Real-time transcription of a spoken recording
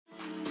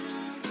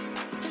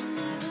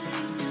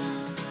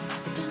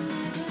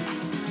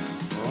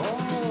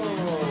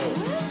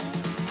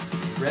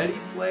Ready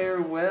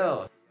Player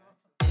Will.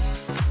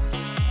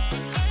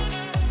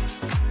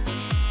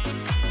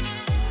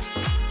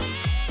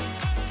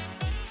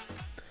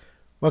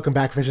 Welcome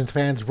back, Visions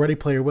fans. Ready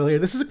Player Will here.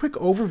 This is a quick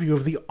overview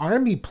of the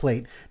Army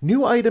Plate.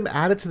 New item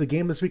added to the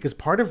game this week as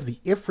part of the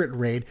Ifrit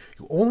raid.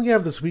 You only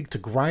have this week to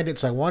grind it,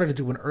 so I wanted to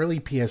do an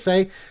early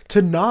PSA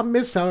to not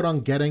miss out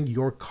on getting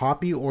your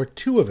copy or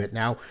two of it.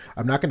 Now,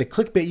 I'm not going to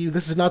clickbait you.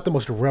 This is not the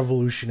most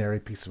revolutionary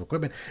piece of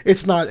equipment.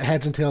 It's not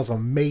heads and tails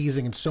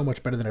amazing and so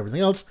much better than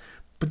everything else,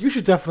 but you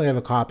should definitely have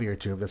a copy or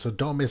two of this, so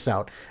don't miss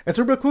out. And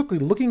so real quickly,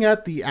 looking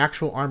at the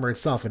actual armor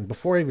itself, and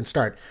before I even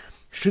start,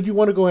 should you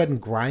want to go ahead and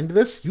grind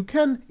this, you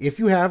can, if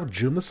you have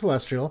June the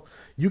Celestial,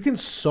 you can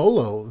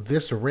solo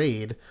this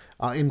raid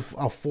in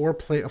a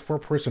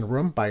four-person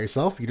room by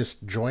yourself. You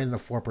just join a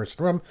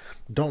four-person room.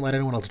 Don't let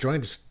anyone else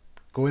join. Just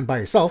go in by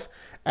yourself.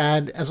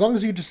 And as long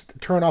as you just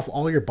turn off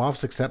all your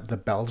buffs except the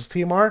Bells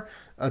TMR,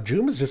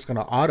 Joom is just going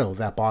to auto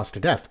that boss to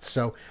death.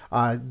 So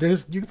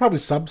you can probably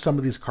sub some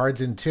of these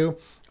cards in too.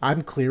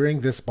 I'm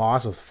clearing this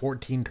boss with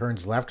 14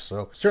 turns left,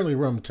 so certainly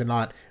room to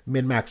not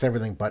min-max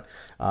everything, but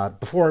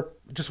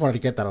just wanted to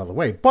get that out of the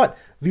way. But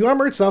the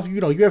armor itself,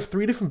 you have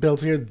three different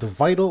builds here: the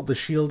Vital, the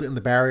Shield, and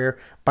the Barrier.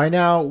 By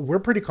now, we're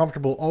pretty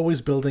comfortable always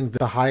building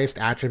the highest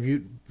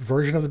attribute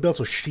version of the build,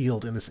 so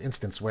Shield in this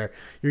instance, where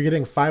you're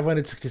getting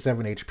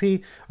 567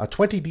 HP,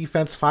 20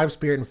 defense, 5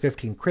 spirit, and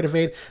 15 crit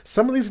evade.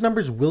 Some of these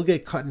numbers will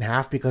get cut in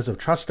half because of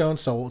Trust Stone,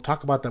 so we'll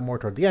talk about that more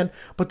toward the end.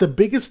 But the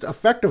biggest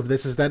effect of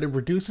this is that it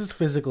reduces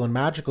physical and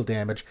magical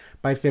damage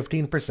by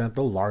 15%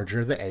 the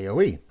larger the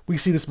AoE. We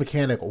see this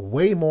mechanic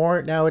way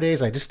more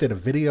nowadays. I just did a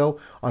video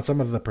on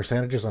some of the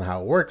percentages on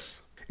how it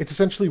works. It's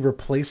essentially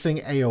replacing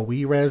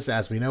AoE res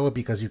as we know it,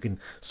 because you can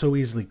so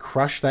easily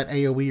crush that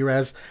AoE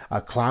res.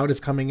 Cloud is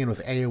coming in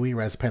with AoE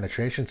res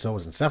penetration, so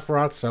is in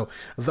Sephiroth. So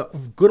the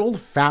good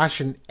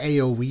old-fashioned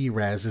AoE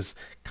res is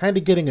kind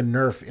of getting a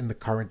nerf in the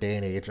current day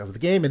and age of the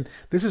game, and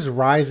this is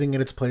rising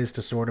in its place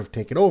to sort of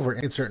take it over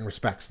in certain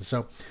respects. And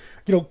so,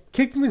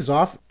 kicking things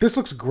off, this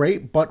looks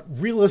great, but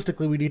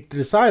realistically we need to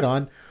decide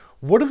on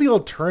what are the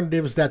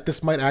alternatives that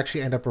this might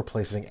actually end up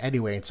replacing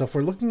anyway. And so if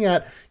we're looking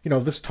at,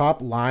 this top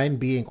line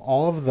being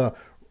all of the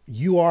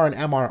UR and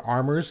MR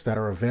armors that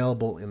are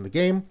available in the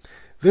game,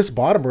 this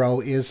bottom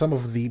row is some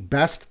of the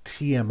best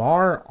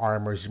TMR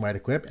armors you might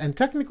equip, and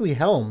technically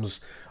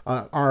helms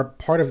are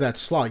part of that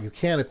slot. You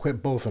can't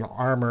equip both an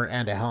armor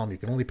and a helm. You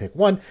can only pick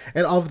one,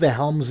 and of the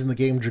helms in the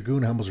game,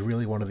 Dragoon Helm is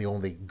really one of the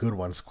only good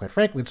ones, quite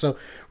frankly. And so,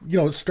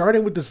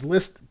 starting with this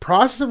list,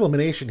 process of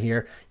elimination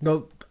here,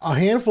 a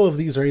handful of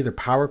these are either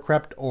power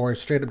crept or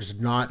straight up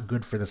just not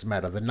good for this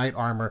meta. The Knight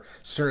Armor,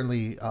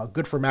 certainly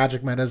good for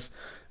magic metas,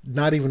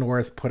 not even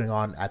worth putting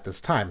on at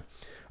this time.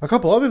 A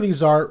couple other of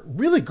these are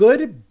really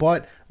good,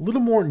 but a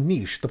little more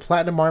niche. The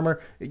Platinum Armor,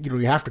 you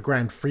have to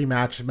grind free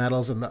match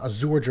medals, and the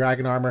Azure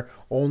Dragon Armor,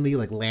 only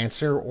like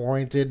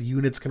Lancer-oriented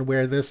units can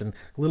wear this, and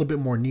a little bit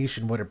more niche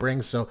in what it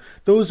brings. So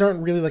those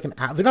aren't really like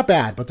they're not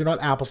bad, but they're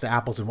not apples to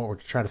apples in what we're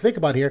trying to think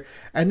about here.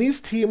 And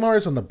these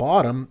TMRs on the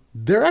bottom,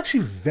 they're actually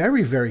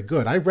very, very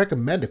good. I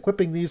recommend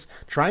equipping these,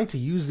 trying to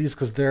use these,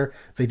 because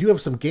they do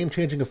have some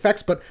game-changing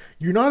effects, but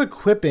you're not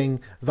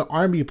equipping the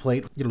Army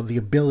Plate, the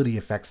ability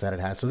effects that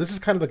it has. So this is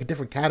kind of like a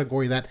different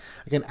category that,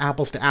 again,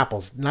 apples to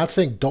apples. Not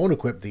saying don't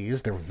equip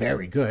these, they're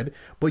very good,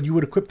 but you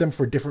would equip them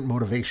for different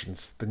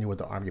motivations than you would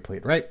the Army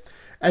Plate, right?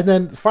 And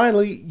then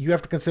finally, you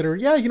have to consider,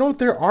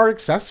 there are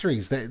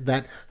accessories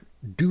that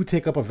do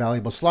take up a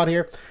valuable slot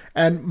here.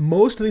 And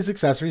most of these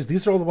accessories,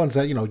 these are all the ones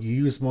that, you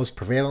use most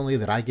prevalently,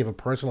 that I give a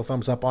personal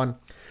thumbs up on.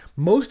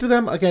 Most of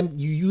them, again,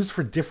 you use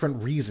for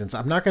different reasons.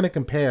 I'm not going to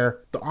compare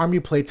the Army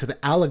Plate to the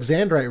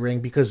Alexandrite Ring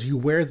because you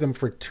wear them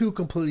for two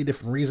completely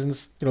different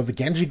reasons. The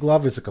Genji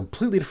Glove is a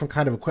completely different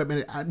kind of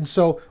equipment. And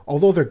so,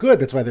 although they're good,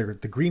 that's why they're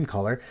the green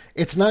color,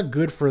 it's not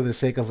good for the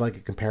sake of like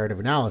a comparative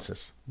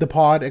analysis. The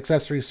pod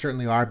accessories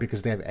certainly are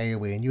because they have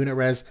AoE and unit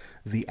res.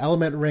 The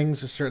element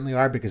rings certainly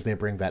are because they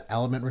bring that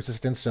element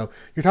resistance. So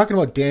you're talking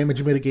about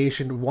damage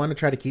mitigation. We want to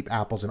try to keep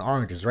apples and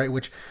oranges, right?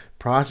 Which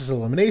process of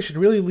elimination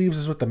really leaves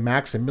us with the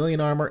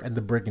Maximilian Armor and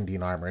the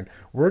Brigandine Armor. And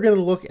we're going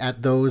to look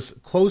at those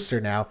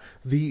closer now.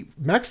 The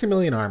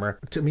Maximilian Armor,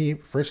 to me,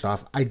 first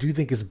off, I do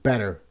think is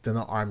better than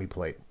the Army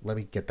Plate. Let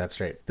me get that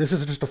straight. This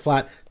is just a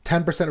flat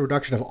 10%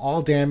 reduction of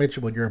all damage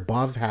when you're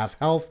above half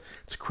health.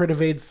 It's crit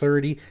evade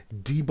 30,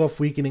 debuff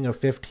weakening of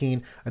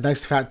 15, a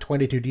nice fat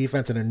 22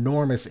 defense, an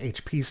enormous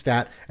HP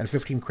stat, and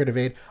 15 crit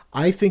evade.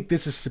 I think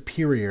this is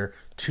superior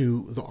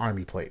to the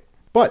Army Plate.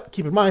 But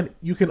keep in mind,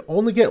 you can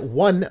only get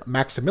one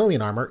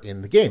Maximilian Armor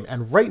in the game.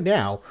 And right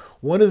now,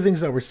 one of the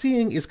things that we're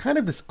seeing is kind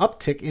of this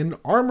uptick in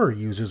armor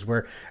users,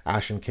 where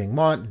Ashen King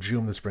Mont,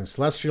 Joom the Spring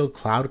Celestial,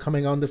 Cloud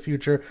coming on in the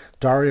future,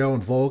 Dario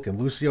and Volk and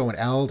Lucio and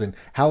Eld and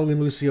Halloween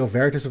Lucio,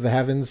 Veritas of the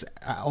Heavens,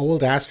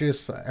 Old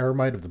Astrius,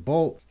 Eremite of the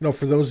Bolt.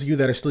 For those of you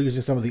that are still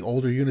using some of the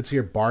older units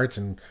here, Bartz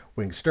and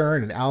Wing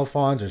Stern and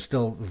Alphonse are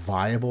still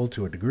viable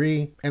to a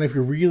degree. And if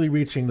you're really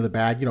reaching to the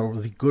bad,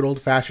 the good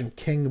old-fashioned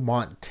King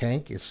Mont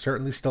tank is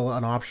certainly still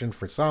an option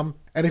for some.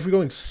 And if you're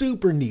going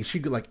super niche,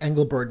 you get like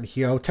Engelbert and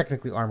Hyo,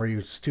 technically armor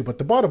users too. But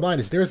the bottom line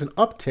is there's an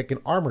uptick in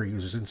armor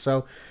users. And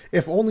so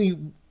if only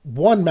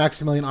one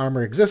Maximilian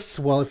armor exists,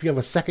 well, if you have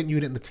a second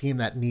unit in the team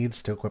that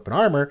needs to equip an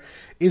armor,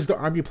 is the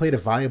army plate a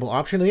viable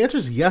option? And the answer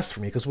is yes for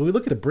me, because when we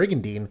look at the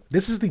Brigandine,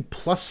 this is the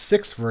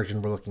 +6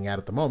 version we're looking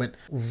at the moment.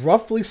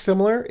 Roughly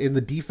similar in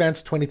the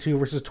defense, 22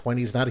 versus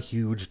 20 is not a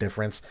huge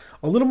difference.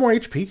 A little more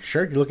HP,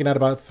 sure, you're looking at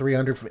about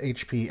 300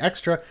 HP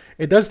extra.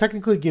 It does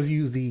technically give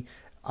you the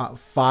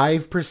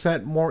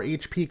 5% more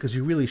HP, because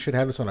you really should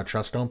have this on a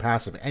Trust Stone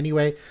passive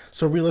anyway.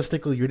 So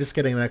realistically, you're just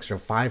getting an extra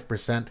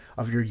 5%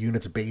 of your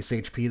unit's base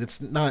HP.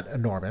 That's not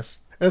enormous.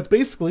 And that's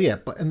basically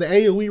it. But in the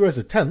AoE res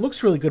of 10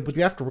 looks really good, but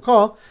you have to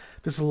recall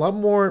there's a lot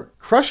more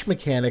crush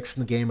mechanics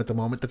in the game at the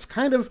moment that's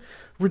kind of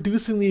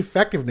reducing the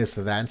effectiveness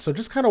of that. And so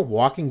just kind of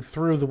walking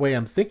through the way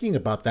I'm thinking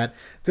about that,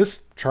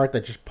 this chart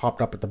that just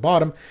popped up at the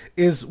bottom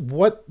is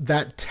what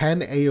that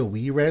 10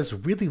 AoE res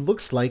really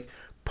looks like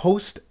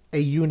post a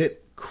unit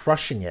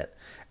crushing it.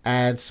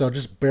 And so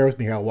just bear with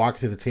me here. I'll walk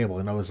through the table.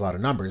 I know there's a lot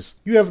of numbers.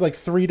 You have like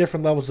 3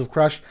 different levels of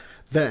crush.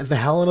 The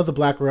Helen of the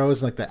Black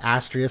Rose, like the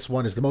Astrius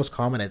one, is the most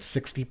common at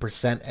 60%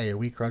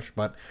 AoE crush,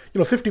 but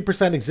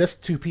 50%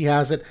 exists. 2P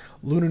has it.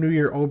 Lunar New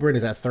Year Oberyn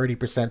is at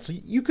 30%. So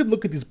you could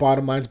look at these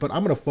bottom lines, but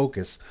I'm going to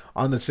focus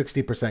on the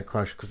 60%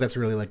 crush because that's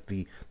really like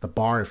the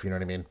bar, if you know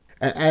what I mean.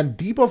 And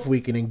debuff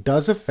weakening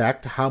does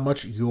affect how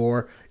much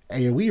your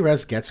AoE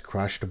res gets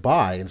crushed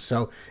by. And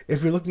so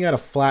if you're looking at a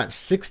flat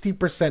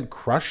 60%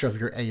 crush of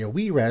your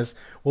AoE res,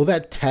 well,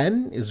 that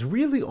 10 is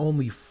really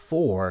only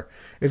 4.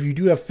 If you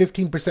do have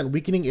 15%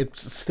 weakening,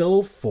 it's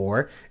still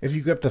 4. If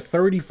you go up to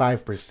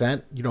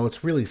 35%,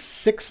 it's really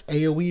 6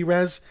 AoE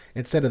res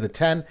instead of the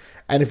 10.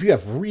 And if you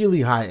have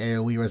really high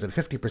AoE res at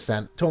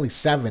 50%, it's only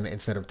 7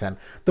 instead of 10.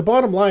 The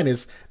bottom line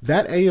is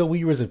that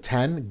AoE res of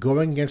 10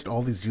 going against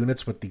all these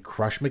units with the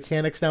crush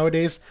mechanics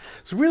nowadays,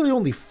 it's really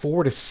only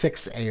 4 to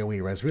 6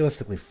 AoE res,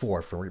 realistically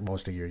 4 for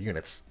most of your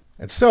units.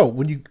 And so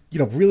when you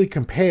really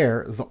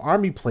compare the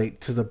army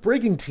plate to the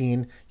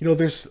brigantine,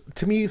 there's,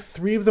 to me,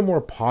 3 of the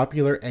more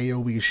popular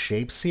AoE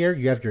shapes here.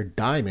 You have your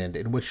diamond,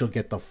 in which you'll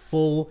get the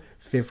full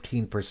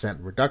 15%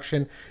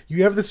 reduction.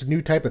 You have this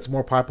new type that's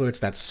more popular. It's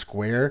that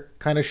square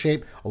kind of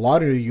shape. A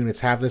lot of new units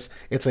have this.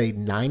 It's a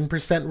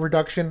 9%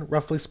 reduction,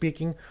 roughly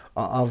speaking,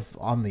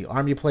 on the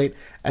army plate.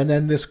 And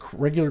then this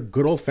regular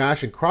good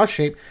old-fashioned cross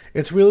shape,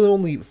 it's really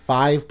only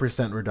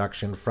 5%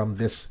 reduction from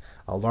this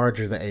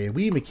larger the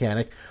AoE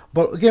mechanic.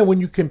 But again,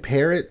 when you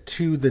compare it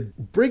to the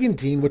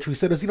Brigantine, which we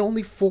said is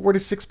only 4 to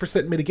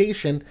 6%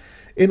 mitigation,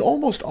 in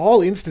almost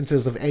all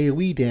instances of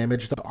AoE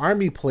damage, the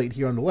army plate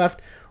here on the left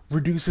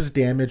reduces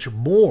damage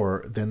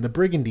more than the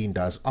Brigandine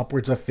does,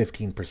 upwards of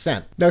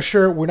 15%. Now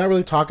sure, we're not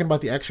really talking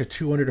about the extra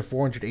 200 to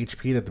 400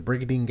 HP that the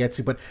Brigandine gets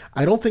you, but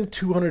I don't think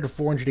 200 to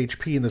 400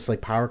 HP in this like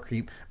power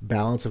creep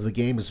balance of the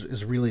game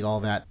is really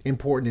all that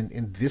important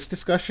in this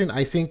discussion.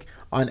 I think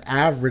on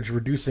average,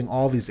 reducing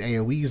all these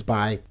AoEs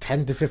by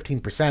 10 to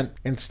 15%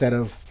 instead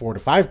of 4 to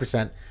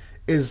 5%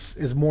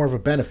 is more of a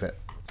benefit.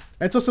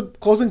 And so some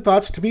closing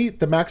thoughts. To me,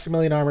 the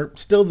Maximilian armor,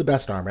 still the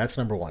best armor. That's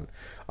number 1.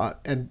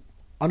 And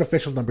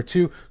unofficial number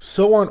 2,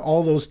 so aren't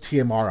all those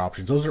TMR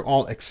options. Those are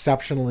all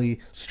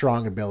exceptionally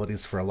strong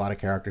abilities for a lot of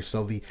characters,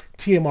 so the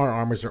TMR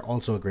armors are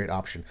also a great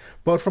option.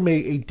 But from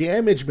a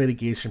damage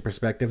mitigation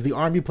perspective, the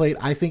army plate,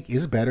 I think,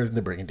 is better than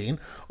the Brigandine.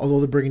 Although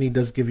the Brigandine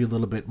does give you a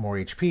little bit more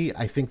HP,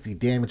 I think the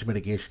damage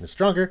mitigation is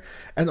stronger.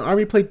 And the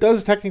army plate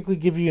does technically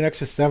give you an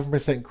extra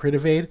 7% crit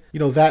evade.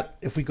 That,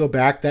 if we go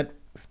back, that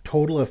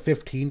total of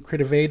 15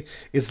 crit evade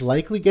is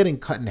likely getting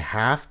cut in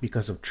half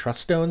because of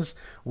Trust Stones,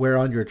 where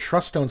on your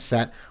Trust Stone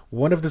set,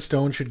 one of the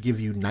stones should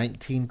give you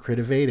 19 crit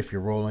evade if you're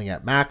rolling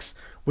at max,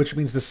 which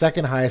means the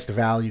second highest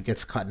value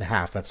gets cut in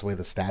half. That's the way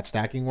the stat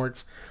stacking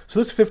works. So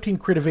this 15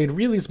 crit evade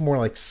really is more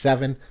like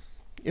 7.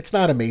 It's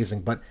not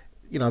amazing, but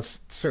it's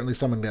certainly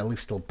something to at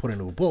least still put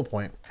into a bullet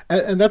point.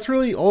 And that's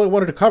really all I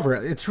wanted to cover.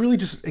 It's really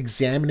just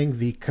examining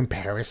the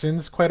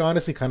comparisons, quite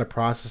honestly, kind of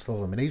process of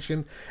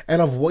elimination,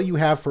 and of what you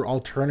have for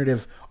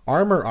alternative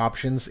armor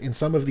options in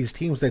some of these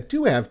teams that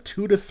do have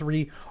 2 to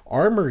 3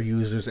 armor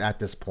users at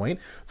this point.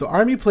 The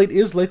army plate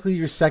is likely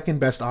your second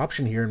best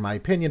option here, in my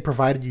opinion,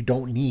 provided you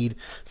don't need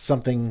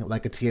something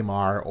like a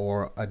TMR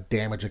or a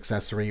damage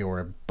accessory or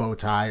a bow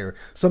tie or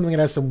something that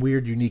has some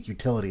weird unique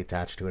utility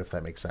attached to it, if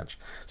that makes sense.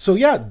 So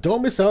yeah,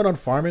 don't miss out on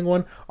farming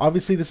one.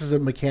 Obviously, this is a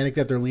mechanic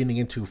that they're leaning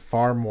into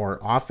far more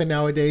often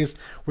nowadays.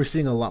 We're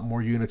seeing a lot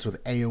more units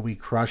with AoE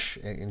crush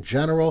in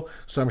general,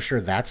 so I'm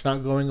sure that's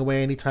not going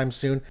away anytime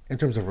soon in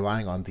terms of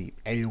relying on the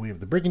AoE of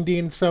the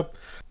Brigandine. So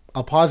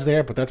I'll pause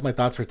there, but that's my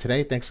thoughts for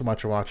today. Thanks so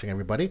much for watching,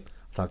 everybody.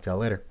 Talk to y'all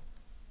later.